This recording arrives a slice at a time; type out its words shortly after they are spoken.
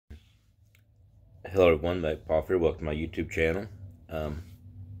Hello everyone, Mac Paul here. Welcome to my YouTube channel.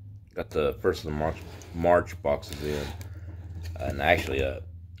 Got the first of the March boxes in, and actually, I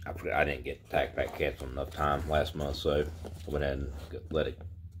forgot I didn't get Tacpack canceled enough time last month, so I went ahead and let it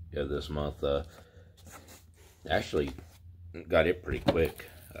go this month. Actually, got it pretty quick,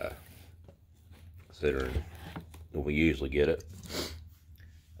 considering when we usually get it.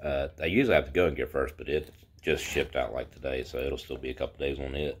 I usually have to go and get it first, but it just shipped out like today, so it'll still be a couple days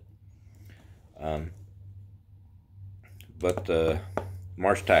on it. But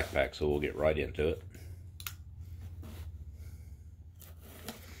March Tacpack, so we'll get right into it.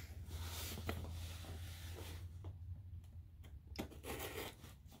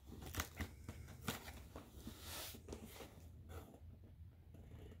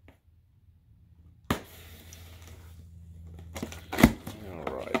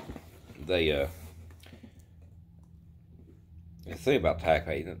 Alright. The thing about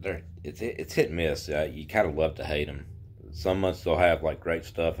Tacpack, it's hit and miss. You kind of love to hate them. Some months they'll have like great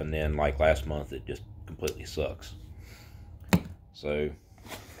stuff, and then like last month it just completely sucks. So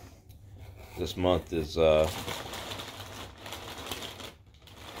this month is well,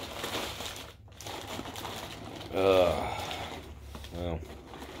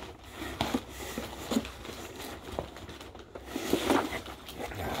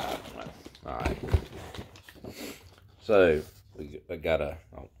 alright. So I got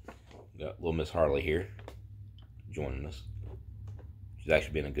little Miss Harley here joining us. She's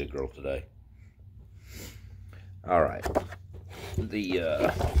actually been a good girl today. All right, set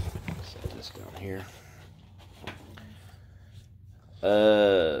this down here.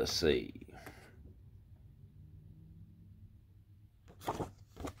 Let's see. So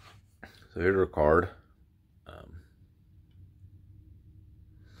here's her card.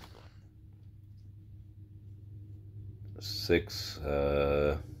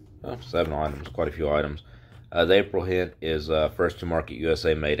 7 items, quite a few items. The April hint is first to market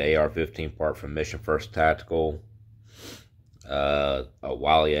USA made AR-15 part from Mission First Tactical. A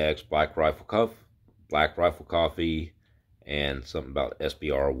Wiley X Black Rifle Coffee, and something about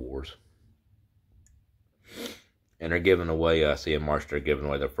SBR Wars. And they're giving away, I see in March they're giving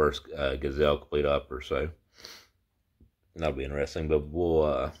away their first Gazelle complete upper, so that'll be interesting. But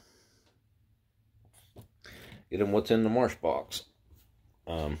we'll get them what's in the March box.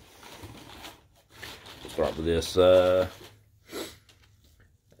 We'll start with this.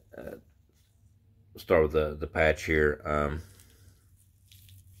 Start with the patch here.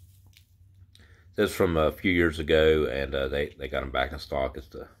 This is from a few years ago, and they got them back in stock. It's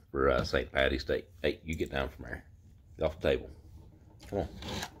for St. Patty's Day. Hey, you get down from there. Get off the table. Come on.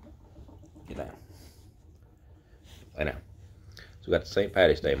 Get down. Lay down. So we got the St.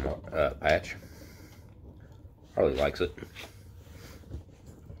 Patty's Day patch. Harley likes it.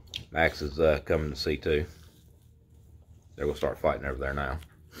 Max is coming to see too. They're gonna start fighting over there now.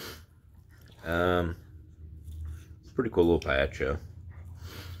 Pretty cool little patch.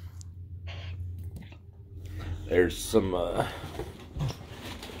 There's some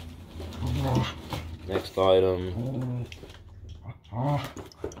next item.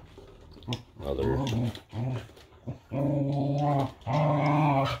 Another.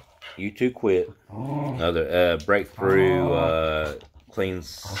 You Two Quit. Another breakthrough clean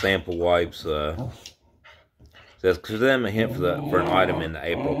sample wipes. Says to them a hint for an item in the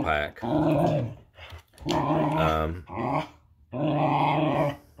April pack. So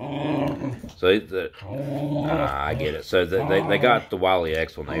I get it. So they got the Wiley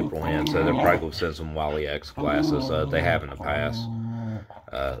X on April end, so they're probably going to send some Wiley X glasses. They have in the past.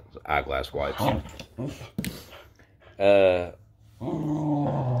 Eyeglass wipes.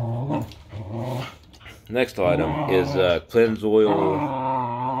 Next item is Cleanse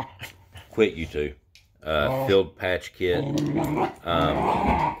Oil Quit You Two. Field patch kit.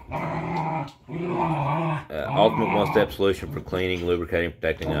 Ultimate one-step solution for cleaning, lubricating,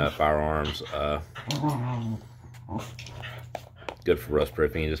 protecting firearms. Good for rust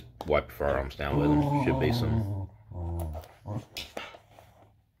proofing. You just wipe your firearms down with them. Should be some.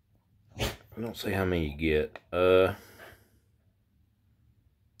 I don't see how many you get.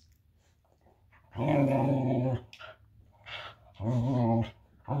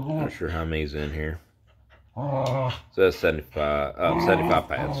 Not sure how many's in here. So that's 75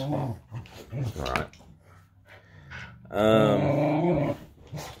 pads. Alright.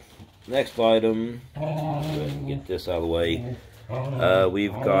 Next item. Go ahead and get this out of the way.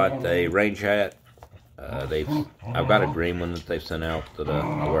 We've got a range hat. I've got a green one that they've sent out that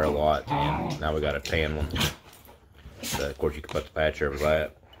I wear a lot, and now we got a tan one. Of course, you can put the patch over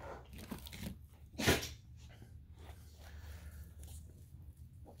that.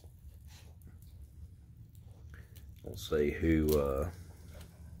 let's see who,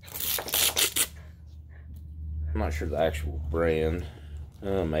 I'm not sure the actual brand,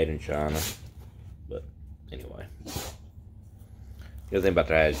 made in China, but anyway. The other thing about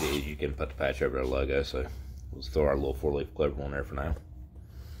that is you can put the patch over their logo, so let's throw our little 4-leaf clover on there for now.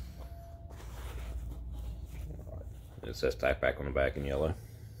 It says Tacpack on the back in yellow.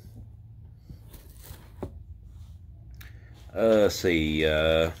 Let's see,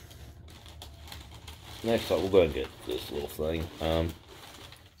 next up, we'll go ahead and get this little thing.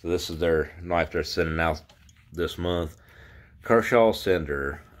 So this is their knife they're sending out this month. Kershaw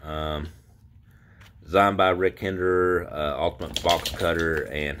Cinder. Designed by Rick Hinder, ultimate box cutter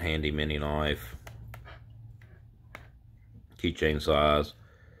and handy mini knife. Keychain size.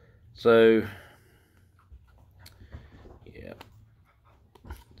 So, yeah.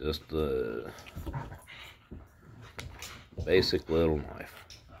 Just the basic little knife.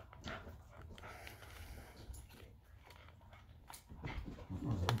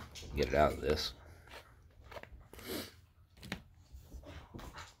 Get it out of this.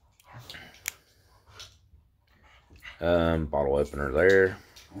 Bottle opener there.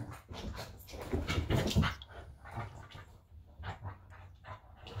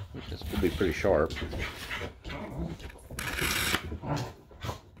 This will be pretty sharp.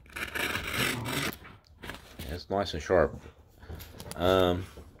 It's nice and sharp. Don't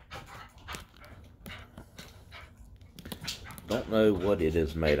know what it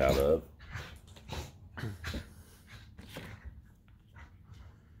is made out of.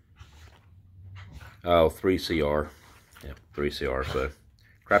 Oh, 3CR. Yep, 3CR. So,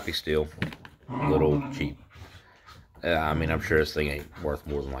 crappy steel. A little cheap. I mean, I'm sure this thing ain't worth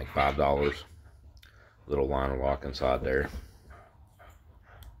more than like $5. Little liner lock inside there.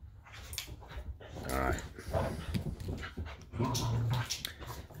 Alright.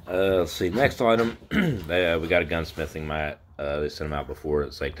 Let's see. Next item. We got a gunsmithing mat. They sent them out before.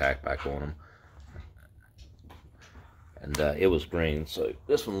 It say Tacpack on them. And it was green. So,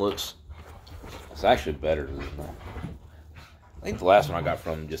 this one looks... It's actually better than I think the last one I got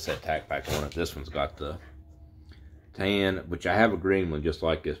from them just said Tacpack on it. This one's got the tan, which I have a green one just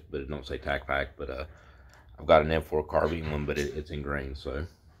like this, but it don't say Tacpack. But I've got an M4 carbine one, but it's in green, so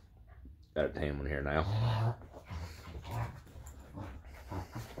got a tan one here now.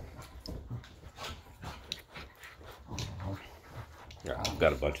 Yeah, I've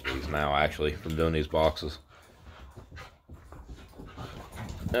got a bunch of these now actually from doing these boxes.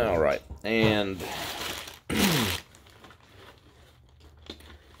 All right, and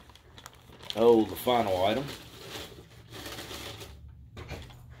oh, the final item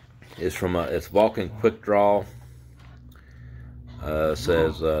is from it's Vulcan Quick Draw.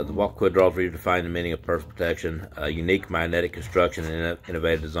 Says the Vulcan Quick Draw is redefining the meaning of purse protection. Unique magnetic construction and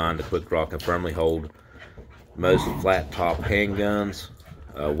innovative design. The Quick Draw can firmly hold most flat top handguns,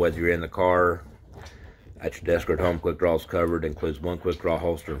 whether you're in the car. At your desk or at home, Quick Draw is covered. Includes one Quick Draw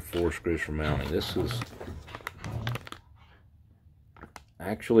holster and 4 screws for mounting. This is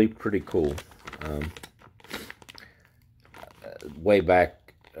actually pretty cool. Way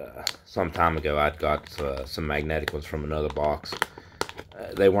back some time ago, I'd got some magnetic ones from another box.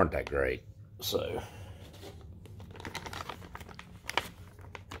 They weren't that great, so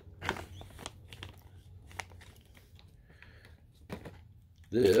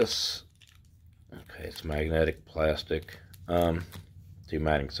this. Okay, it's magnetic plastic. 2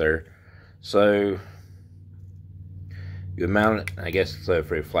 mountings there. So you would mount it, I guess, so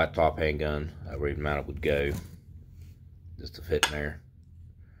for a flat top handgun, where you'd mount it would go just to fit in there.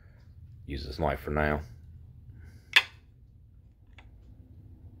 Use this knife for now.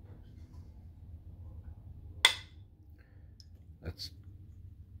 That's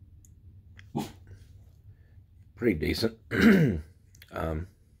pretty decent.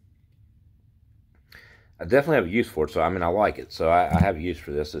 I definitely have a use for it, so I mean, I like it. So I have a use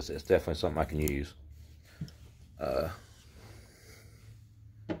for this. It's definitely something I can use. I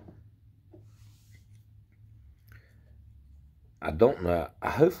don't know.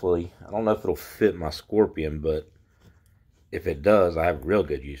 Hopefully, I don't know if it'll fit my Scorpion, but if it does, I have real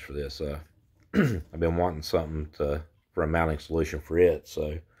good use for this. I've been wanting something for a mounting solution for it,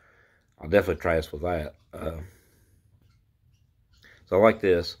 so I'll definitely try this with that. So I like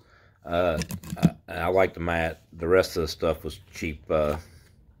this. I like the mat. The rest of the stuff was cheap filler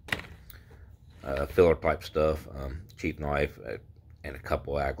type stuff. Cheap knife and a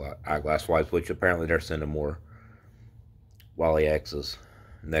couple eyeglass wipes, which apparently they're sending more Wally X's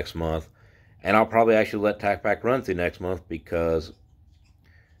next month. And I'll probably actually let Tacpack run through next month, because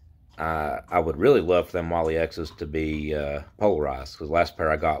I would really love for them Wally X's to be polarized, because the last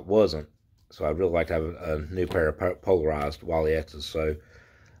pair I got wasn't. So I'd really like to have a new pair of polarized Wally X's. So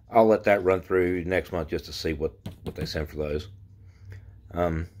I'll let that run through next month just to see what they send for those.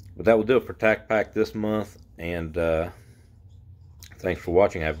 But that will do it for Tacpack this month. And thanks for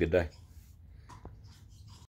watching. Have a good day.